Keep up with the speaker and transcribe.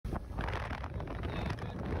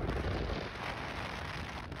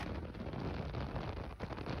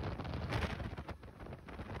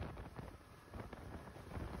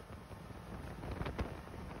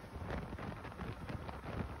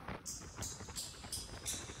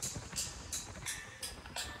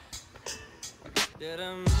Alright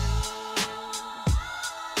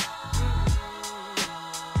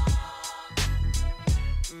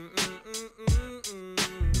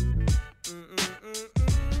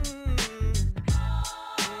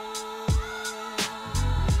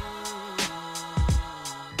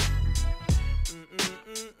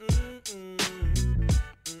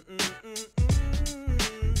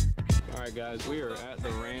guys, we are at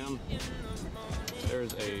the Ram.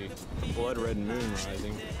 There's a blood red moon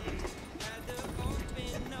rising.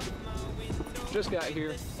 Just got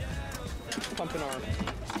here, pumping our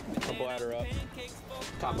bladder up,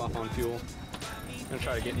 top off on fuel. Gonna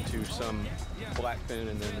try to get into some blackfin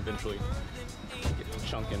and then eventually get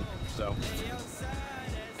chunking. So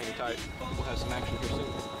hang tight, we'll have some action here soon.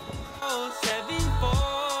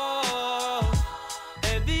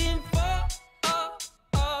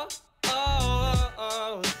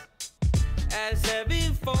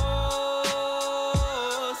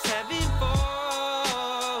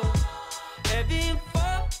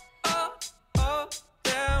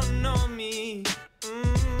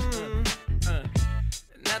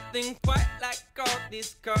 Nothing quite like all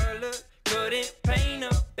this color, couldn't paint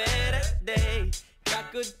a better day.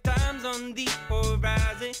 Got good times on the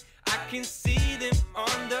horizon, I can see them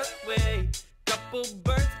on the way. Couple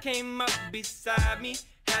birds came up beside me,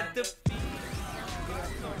 had to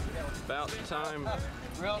About time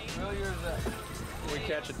Real yours up. we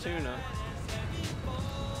catch a tuna.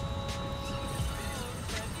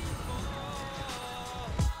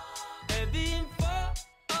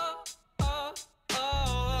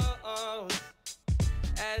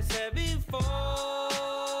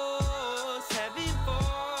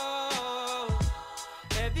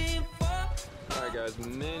 Alright guys,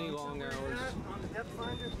 many long hours. On the depth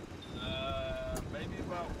finder? Maybe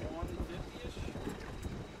about 150-ish.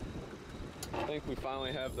 I think we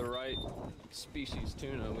finally have the right species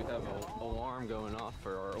tuna. We have an alarm going off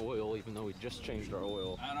for our oil, even though we just changed our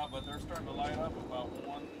oil. I know, but they're starting to light up about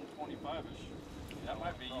 125-ish. That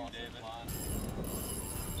might be you, David.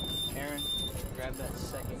 Aaron, grab that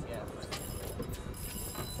second gap.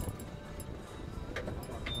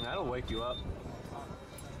 That'll wake you up.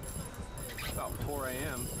 About 4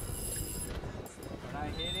 a.m. When I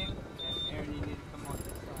hit him, Aaron, you need to come on this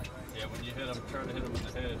side, right? Yeah, when you hit him, try to hit him in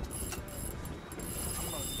the head.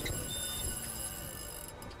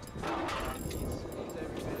 He's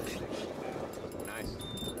every bit of 60 pounds. Nice.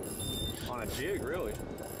 On a jig, really.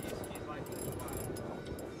 He's like this wide.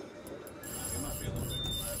 He might be a little bigger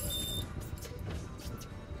than that.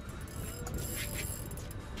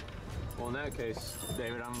 Well, in that case,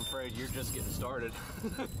 David, I'm afraid you're just getting started.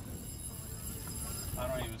 I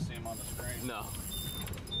don't even see him on the screen. No.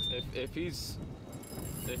 If he's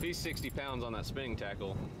 60 pounds on that spinning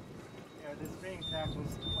tackle. Yeah, this spinning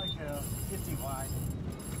tackle's like a 50 wide.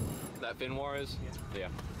 That Finwar is? Yeah.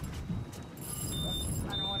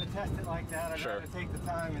 I don't want to test it like that. I'd Sure. rather take the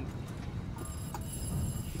time and.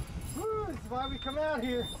 Woo, this is why we come out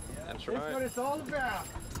here. That's That's what right. it's all about.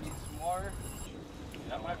 Need some water?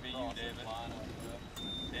 That might be you, David.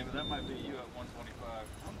 David, that might be you at 125.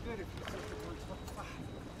 I'm good if you take the words 25.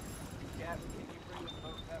 Gap, can you bring the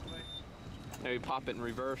boat that way? Maybe pop it in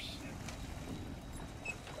reverse.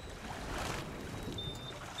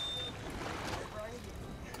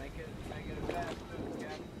 Make it a fast move,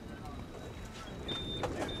 Gap.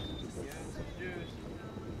 Give him some juice.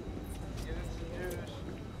 Give him some juice.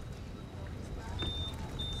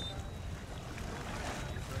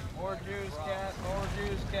 More juice, Cap. More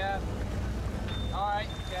juice, Cap. All right,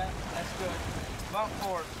 Cap. That's good. Bump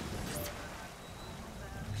forward.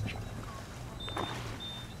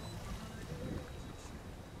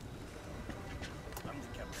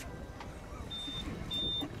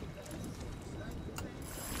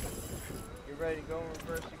 You're ready to go in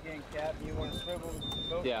reverse again, Cap. You want to swivel the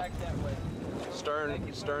boat Yeah. back that way.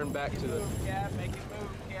 Stern back to the. Move, Cap. Make it move,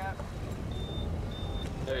 Cap.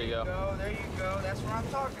 There you go. There you go. That's what I'm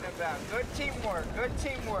talking about. Good teamwork. Good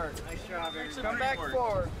teamwork. Nice job, everybody. Come back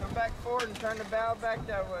forward. Come back forward and turn the bow back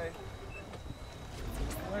that way.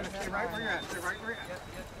 Stay right where you're at. Stay right where you're at.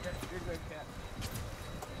 Yep. You're good, Cap.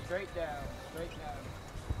 Straight down. Straight down.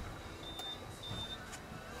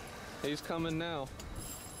 He's coming now.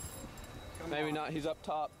 Maybe not. He's up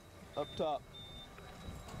top. Up top.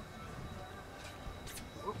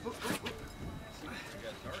 You got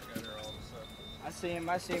dark out there all of a sudden. I see him.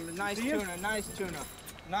 Nice tuna.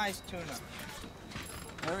 Nice tuna.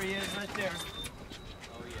 There he is right there.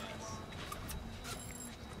 Oh, yes.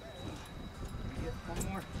 Get one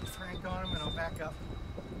more crank on him and I'll back up.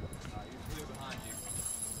 You're behind you.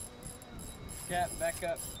 Cap, back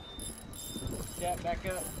up. Cap, back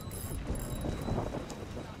up.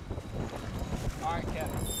 All right,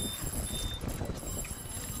 Captain.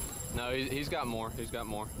 No, he's got more. He's got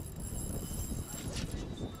more.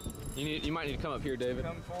 You might need to come up here, David.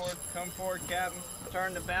 Come forward, Captain.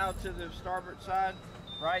 Turn the bow to the starboard side,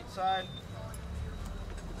 right side.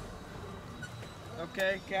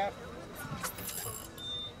 Okay, Cap.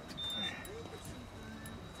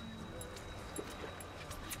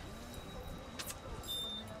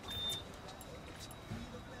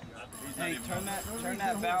 Hey, turn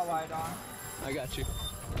that bow light on. I got you.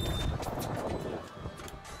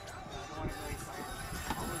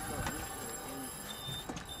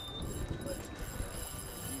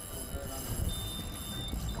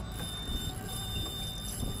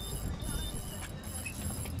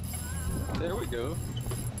 There we go.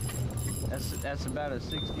 That's about a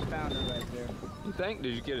 60-pounder right there. You think?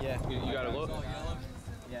 Did you get it? Yeah. You got a look?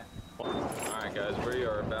 Yeah. All right, guys. We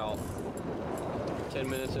are about 10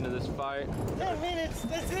 minutes into this fight. 10 minutes,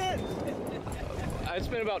 that's it! It's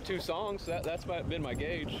been about 2 songs. That's been my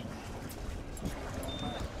gauge.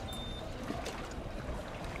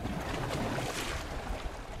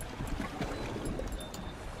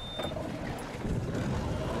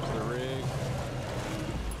 There's the rig.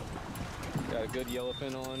 Got a good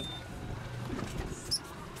yellowfin on.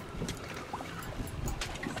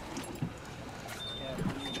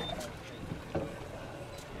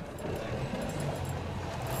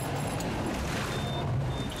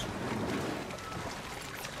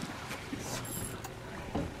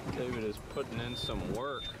 David is putting in some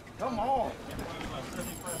work. Come on!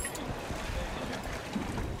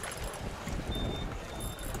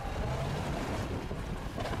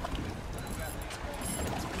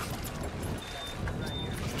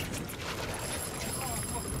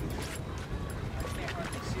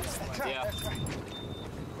 Yeah.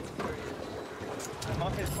 I'm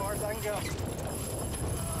up as far as I can go.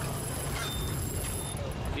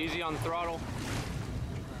 Easy on the throttle.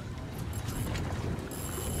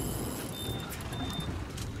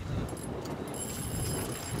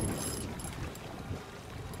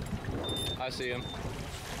 I see him.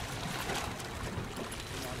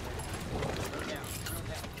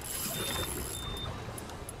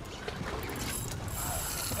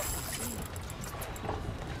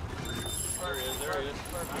 There he is, there he is.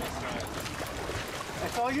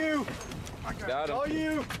 That's all you! Got him. All you!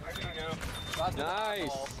 There you go.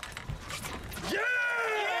 Nice. Yeah!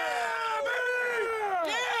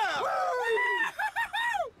 Yeah!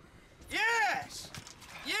 Yes!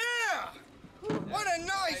 Yeah! What a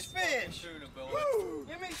nice fish! Woo!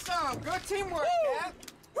 Give me some. Good teamwork, Cap.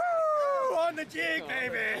 Woo! On the jig,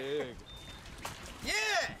 baby! Big.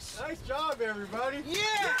 Yes! Nice job, everybody!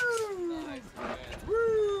 Yes!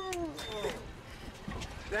 Woo!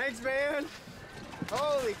 Thanks, man!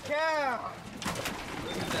 Holy cow!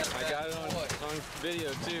 I got it on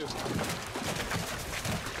video too.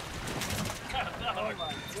 Oh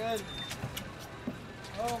my goodness.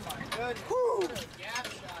 Oh my goodness. Woo! Gap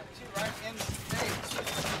shot too, right in the face.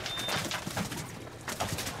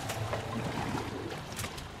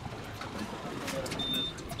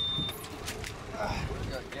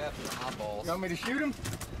 Got gaps in my eyeballs. You want me to shoot him?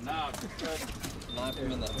 Nah, just Knife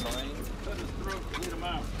him in the brain. cut his throat, bleed him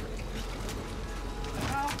out.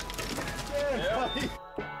 Yeah, Yeah. buddy.